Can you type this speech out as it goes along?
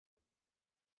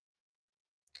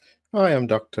Hi, I'm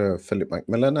Dr. Philip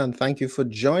McMillan, and thank you for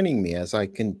joining me as I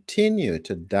continue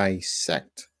to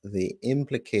dissect the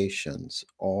implications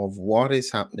of what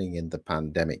is happening in the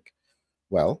pandemic.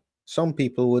 Well, some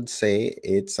people would say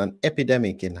it's an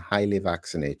epidemic in highly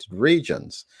vaccinated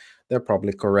regions. They're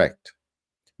probably correct.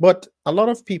 But a lot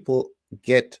of people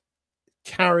get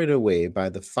carried away by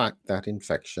the fact that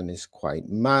infection is quite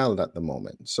mild at the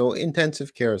moment. So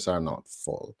intensive cares are not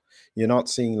full. You're not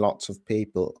seeing lots of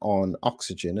people on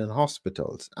oxygen in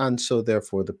hospitals. And so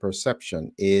therefore the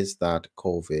perception is that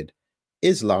COVID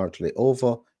is largely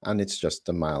over and it's just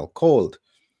a mild cold.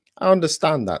 I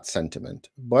understand that sentiment,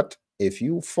 but if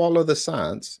you follow the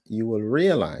science, you will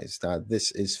realize that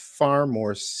this is far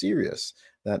more serious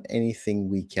than anything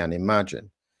we can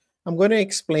imagine. I'm going to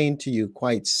explain to you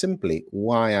quite simply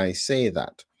why I say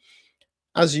that.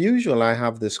 As usual, I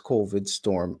have this COVID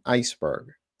storm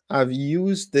iceberg. I've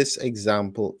used this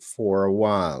example for a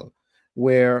while,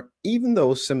 where even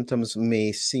though symptoms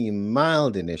may seem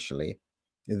mild initially,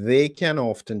 they can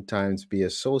oftentimes be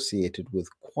associated with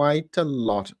quite a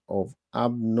lot of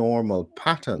abnormal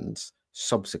patterns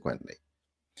subsequently.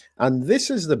 And this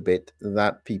is the bit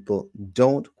that people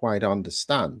don't quite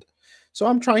understand. So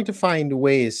I'm trying to find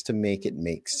ways to make it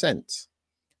make sense.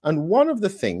 And one of the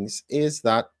things is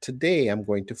that today I'm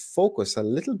going to focus a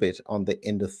little bit on the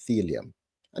endothelium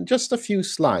and just a few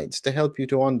slides to help you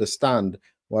to understand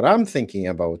what I'm thinking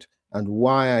about and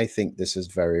why I think this is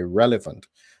very relevant.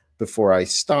 Before I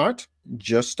start,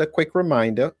 just a quick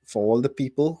reminder for all the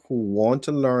people who want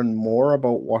to learn more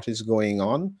about what is going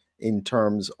on in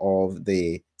terms of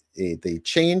the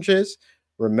changes.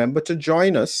 Remember to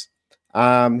join us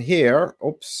here.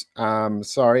 Oops,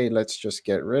 sorry, let's just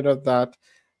get rid of that.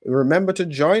 Remember to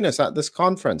join us at this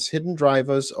conference, Hidden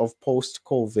Drivers of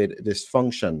Post-COVID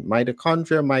Dysfunction,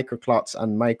 Mitochondria, Microclots,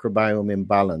 and Microbiome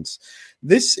Imbalance.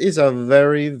 This is a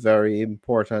very, very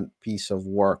important piece of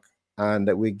work, and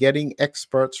we're getting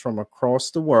experts from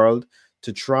across the world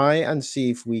to try and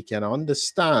see if we can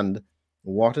understand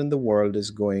what in the world is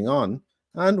going on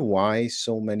and why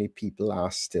so many people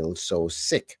are still so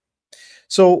sick.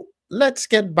 So let's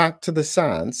get back to the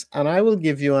science, and I will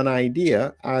give you an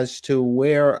idea as to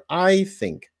where I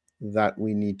think that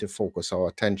we need to focus our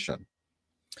attention.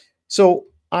 So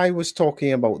I was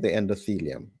talking about the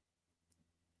endothelium.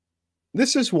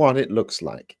 This is what it looks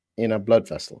like in a blood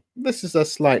vessel. This is a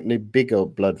slightly bigger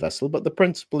blood vessel, but the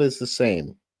principle is the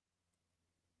same.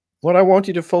 What I want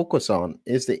you to focus on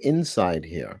is the inside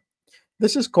here.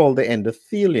 This is called the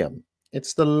endothelium.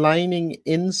 It's the lining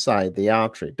inside the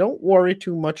artery. Don't worry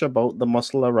too much about the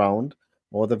muscle around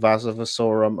or the vasa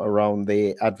vasorum around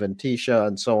the adventitia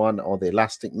and so on, or the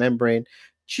elastic membrane.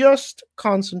 Just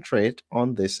concentrate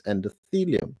on this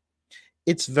endothelium.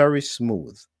 It's very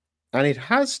smooth, and it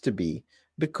has to be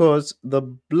because the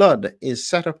blood is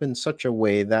set up in such a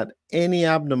way that any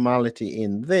abnormality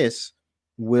in this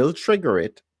will trigger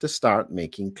it to start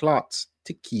making clots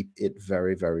to keep it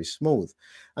very, very smooth.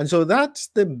 And so that's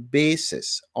the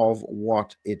basis of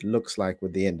what it looks like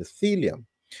with the endothelium.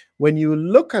 When you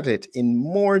look at it in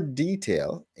more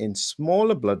detail in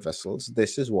smaller blood vessels,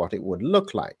 this is what it would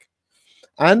look like.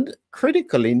 And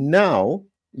critically, now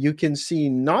you can see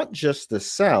not just the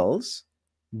cells,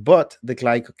 but the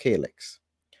glycocalyx.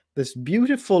 This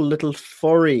beautiful little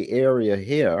furry area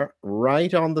here,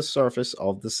 right on the surface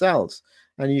of the cells.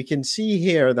 And you can see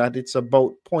here that it's about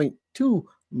zero point 0.2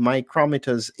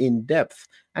 micrometers in depth.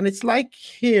 And it's like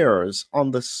hairs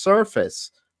on the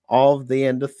surface of the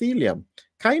endothelium,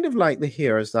 kind of like the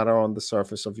hairs that are on the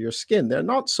surface of your skin. They're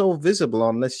not so visible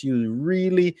unless you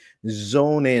really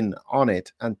zone in on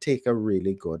it and take a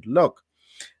really good look.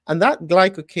 And that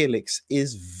glycocalyx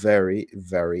is very,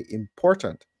 very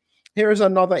important. Here's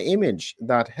another image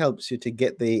that helps you to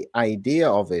get the idea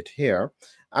of it here.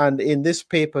 And in this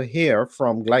paper here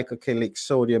from glycocalyx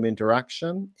sodium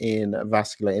interaction in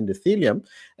vascular endothelium,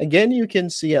 again, you can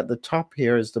see at the top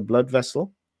here is the blood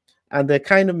vessel. And they're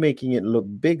kind of making it look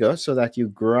bigger so that you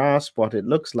grasp what it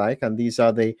looks like. And these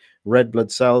are the red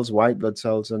blood cells, white blood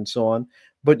cells, and so on.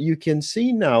 But you can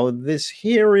see now this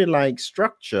hairy-like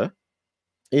structure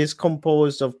is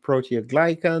composed of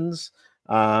proteoglycans,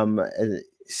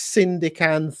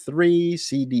 syndecan 3,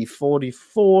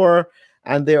 CD44,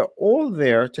 and they're all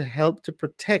there to help to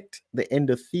protect the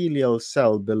endothelial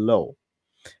cell below.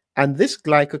 And this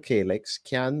glycocalyx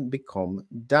can become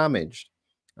damaged.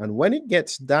 And when it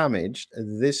gets damaged,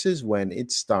 this is when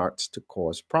it starts to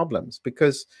cause problems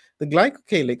because the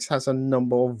glycocalyx has a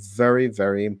number of very,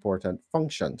 very important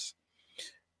functions.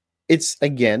 It's,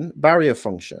 again, barrier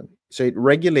function. So it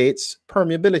regulates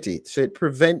permeability. So it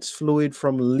prevents fluid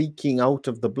from leaking out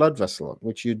of the blood vessel,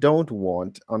 which you don't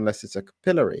want unless it's a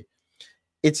capillary.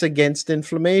 It's against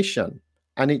inflammation,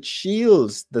 and it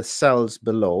shields the cells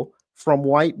below from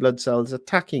white blood cells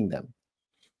attacking them.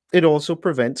 It also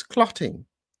prevents clotting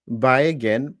by,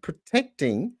 again,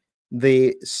 protecting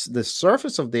the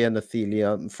surface of the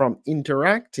endothelium from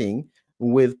interacting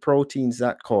with proteins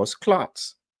that cause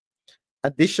clots.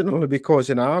 Additionally,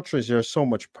 because in arteries there's so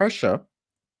much pressure,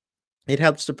 it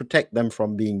helps to protect them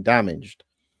from being damaged.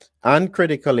 And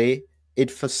critically, it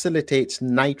facilitates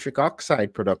nitric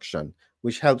oxide production,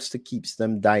 which helps to keep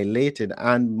them dilated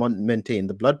and maintain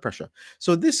the blood pressure.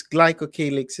 So this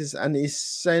glycocalyx is an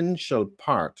essential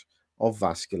part of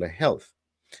vascular health.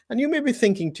 And you may be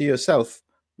thinking to yourself,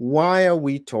 why are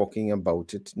we talking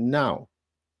about it now?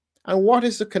 And what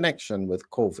is the connection with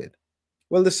COVID?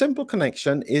 Well, the simple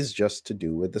connection is just to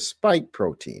do with the spike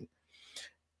protein.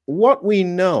 What we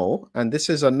know, and this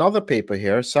is another paper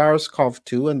here,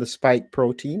 SARS-CoV-2 and the spike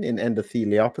protein in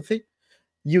endotheliopathy,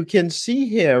 you can see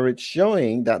here it's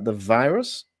showing that the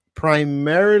virus,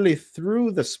 primarily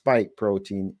through the spike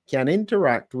protein, can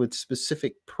interact with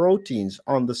specific proteins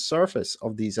on the surface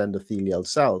of these endothelial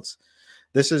cells.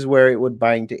 This is where it would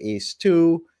bind to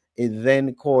ACE2. It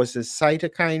then causes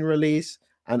cytokine release,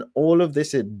 and all of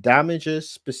this, it damages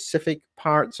specific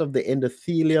parts of the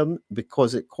endothelium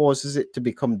because it causes it to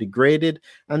become degraded.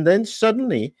 And then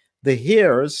suddenly the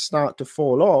hairs start to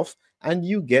fall off, and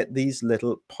you get these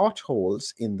little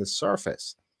potholes in the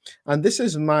surface. And this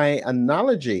is my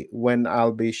analogy when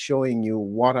I'll be showing you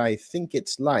what I think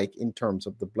it's like in terms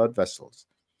of the blood vessels.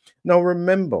 Now,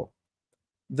 remember,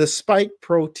 the spike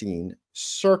protein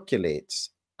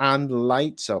circulates and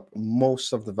lights up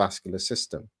most of the vascular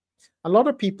system. A lot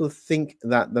of people think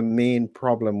that the main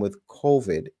problem with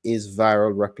COVID is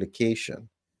viral replication.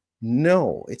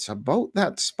 No, it's about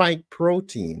that spike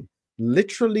protein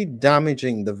literally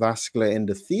damaging the vascular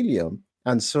endothelium,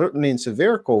 and certainly in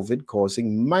severe COVID,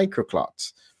 causing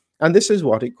microclots. And this is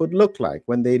what it could look like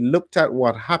when they looked at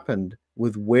what happened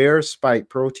with where spike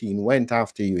protein went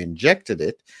after you injected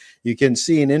it. You can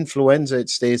see in influenza, it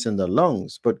stays in the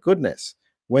lungs, but goodness,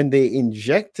 when they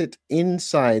inject it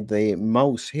inside the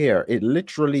mouse hair, it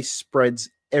literally spreads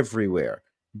everywhere.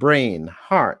 Brain,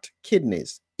 heart,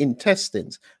 kidneys,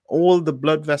 intestines, all the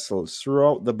blood vessels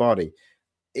throughout the body.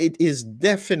 It is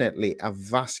definitely a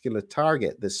vascular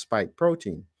target, this spike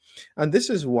protein. And this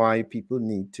is why people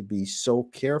need to be so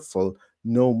careful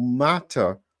no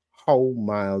matter how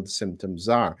mild symptoms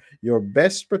are. Your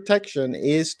best protection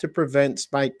is to prevent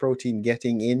spike protein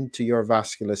getting into your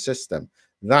vascular system.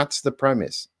 That's the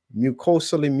premise.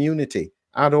 Mucosal immunity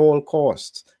at all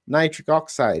costs. Nitric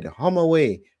oxide, hum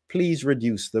away. Please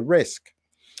reduce the risk.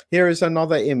 Here is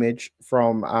another image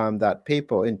from that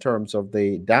paper in terms of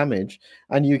the damage.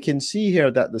 And you can see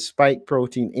here that the spike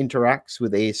protein interacts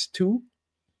with ACE2.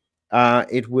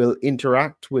 It will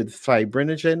interact with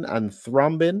fibrinogen and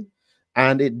thrombin,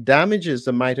 and it damages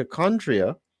the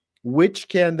mitochondria, which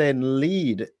can then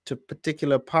lead to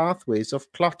particular pathways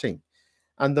of clotting.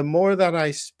 And the more that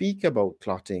I speak about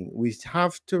clotting, we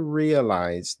have to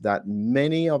realize that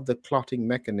many of the clotting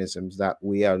mechanisms that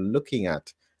we are looking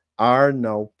at are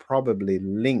now probably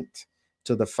linked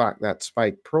to the fact that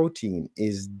spike protein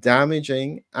is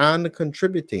damaging and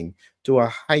contributing to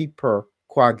a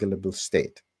hypercoagulable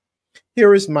state.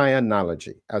 Here is my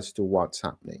analogy as to what's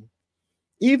happening.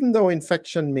 Even though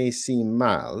infection may seem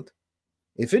mild,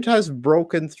 if it has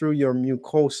broken through your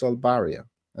mucosal barrier,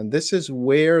 and this is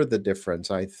where the difference,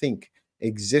 I think,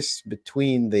 exists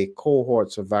between the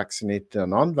cohorts of vaccinated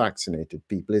and unvaccinated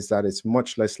people, is that it's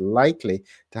much less likely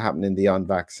to happen in the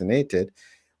unvaccinated.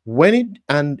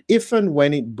 If and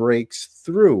when it breaks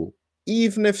through,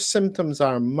 even if symptoms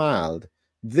are mild,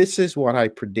 this is what I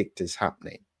predict is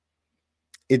happening.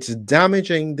 It's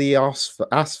damaging the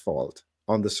asphalt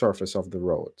on the surface of the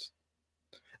roads.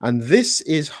 And this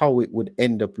is how it would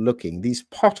end up looking. These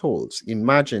potholes,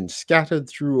 imagine, scattered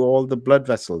through all the blood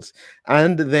vessels.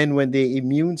 And then when the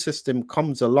immune system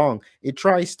comes along, it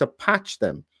tries to patch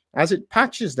them. As it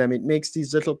patches them, it makes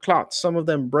these little clots. Some of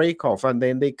them break off, and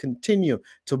then they continue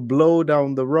to blow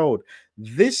down the road.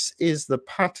 This is the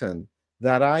pattern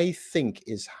that I think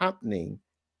is happening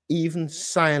even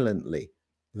silently.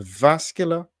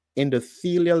 Vascular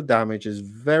endothelial damage is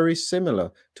very similar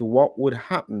to what would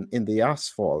happen in the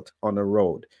asphalt on a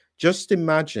road. Just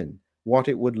imagine what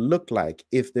it would look like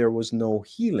if there was no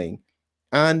healing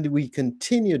and we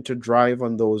continued to drive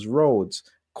on those roads,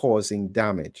 causing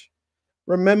damage.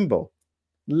 Remember,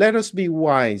 let us be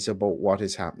wise about what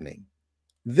is happening.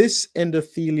 This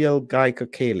endothelial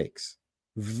glycocalyx,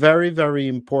 Very, very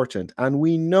important. And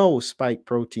we know spike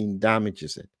protein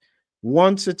damages it.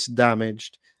 Once it's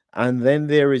damaged, and then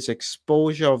there is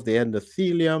exposure of the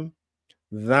endothelium,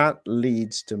 that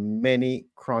leads to many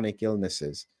chronic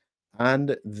illnesses.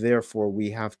 And therefore, we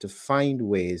have to find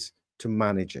ways to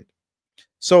manage it.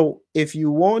 So if you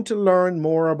want to learn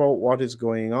more about what is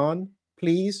going on,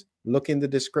 please look in the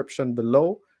description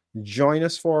below. Join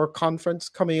us for our conference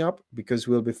coming up, because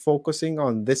we'll be focusing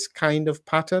on this kind of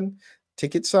pattern.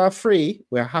 Tickets are free.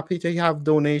 We're happy to have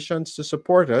donations to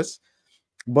support us,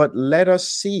 but let us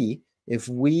see if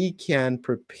we can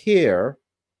prepare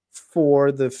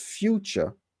for the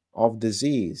future of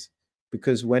disease,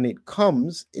 because when it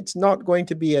comes, it's not going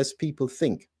to be as people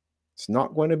think. It's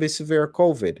not going to be severe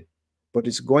COVID, but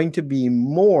it's going to be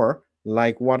more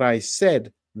like what I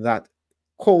said, that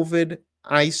COVID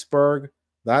iceberg,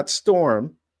 that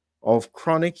storm of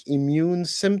chronic immune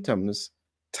symptoms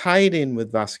tied in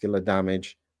with vascular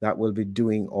damage that will be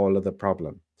doing all of the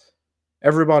problem.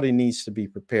 Everybody needs to be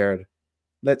prepared.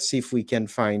 Let's see if we can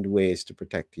find ways to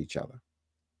protect each other.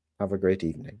 Have a great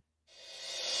evening.